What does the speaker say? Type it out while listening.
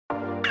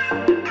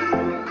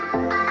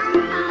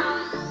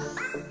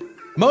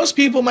Most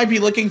people might be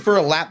looking for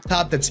a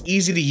laptop that's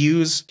easy to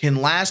use, can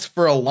last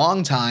for a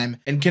long time,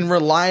 and can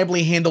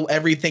reliably handle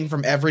everything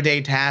from everyday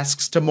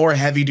tasks to more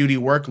heavy-duty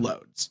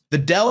workloads. The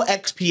Dell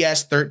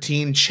XPS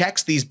 13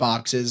 checks these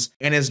boxes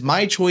and is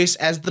my choice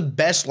as the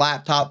best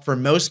laptop for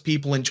most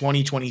people in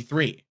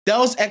 2023.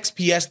 Dell's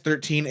XPS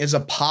 13 is a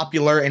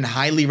popular and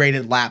highly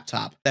rated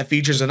laptop that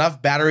features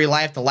enough battery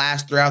life to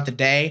last throughout the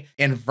day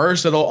and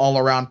versatile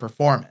all-around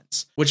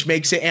performance, which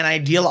makes it an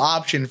ideal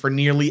option for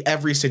nearly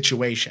every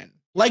situation.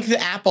 Like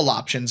the Apple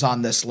options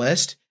on this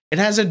list, it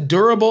has a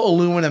durable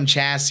aluminum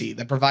chassis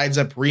that provides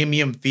a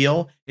premium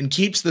feel and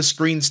keeps the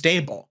screen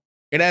stable.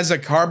 It has a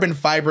carbon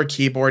fiber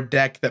keyboard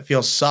deck that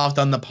feels soft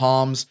on the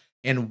palms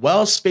and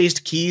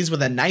well-spaced keys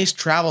with a nice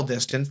travel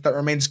distance that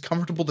remains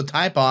comfortable to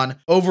type on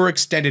over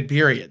extended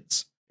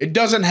periods. It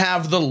doesn't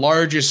have the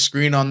largest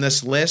screen on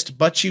this list,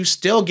 but you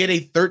still get a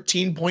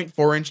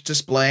 13.4-inch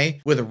display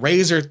with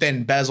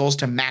razor-thin bezels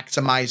to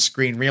maximize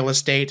screen real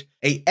estate,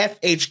 a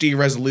FHD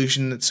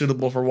resolution that's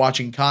suitable for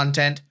watching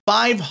content,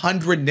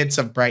 500 nits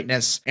of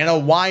brightness, and a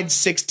wide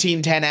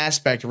 16:10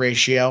 aspect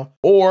ratio,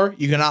 or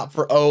you can opt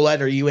for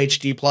OLED or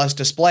UHD Plus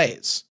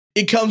displays.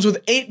 It comes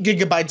with 8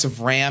 GB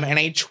of RAM and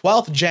a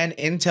 12th gen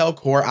Intel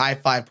Core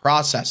i5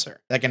 processor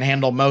that can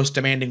handle most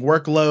demanding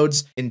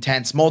workloads,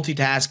 intense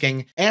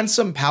multitasking, and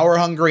some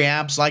power-hungry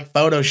apps like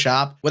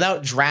Photoshop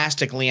without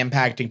drastically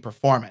impacting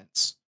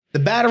performance. The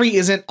battery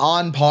isn't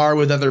on par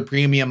with other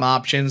premium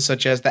options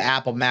such as the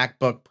Apple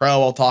MacBook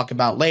Pro I'll talk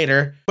about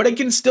later, but it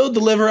can still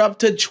deliver up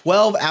to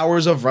 12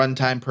 hours of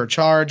runtime per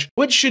charge,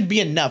 which should be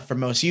enough for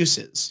most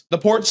uses. The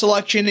port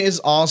selection is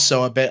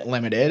also a bit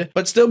limited,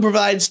 but still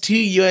provides 2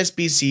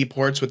 USB-C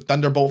ports with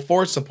Thunderbolt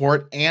 4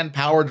 support and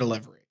power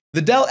delivery.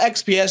 The Dell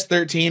XPS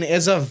 13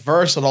 is a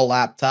versatile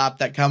laptop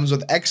that comes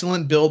with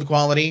excellent build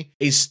quality,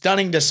 a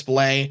stunning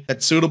display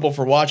that's suitable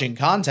for watching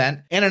content,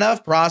 and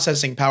enough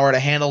processing power to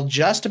handle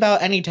just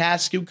about any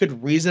task you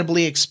could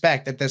reasonably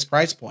expect at this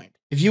price point.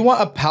 If you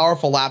want a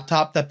powerful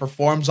laptop that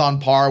performs on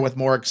par with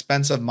more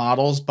expensive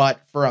models but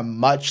for a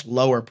much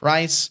lower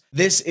price,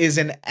 this is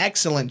an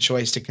excellent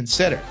choice to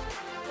consider.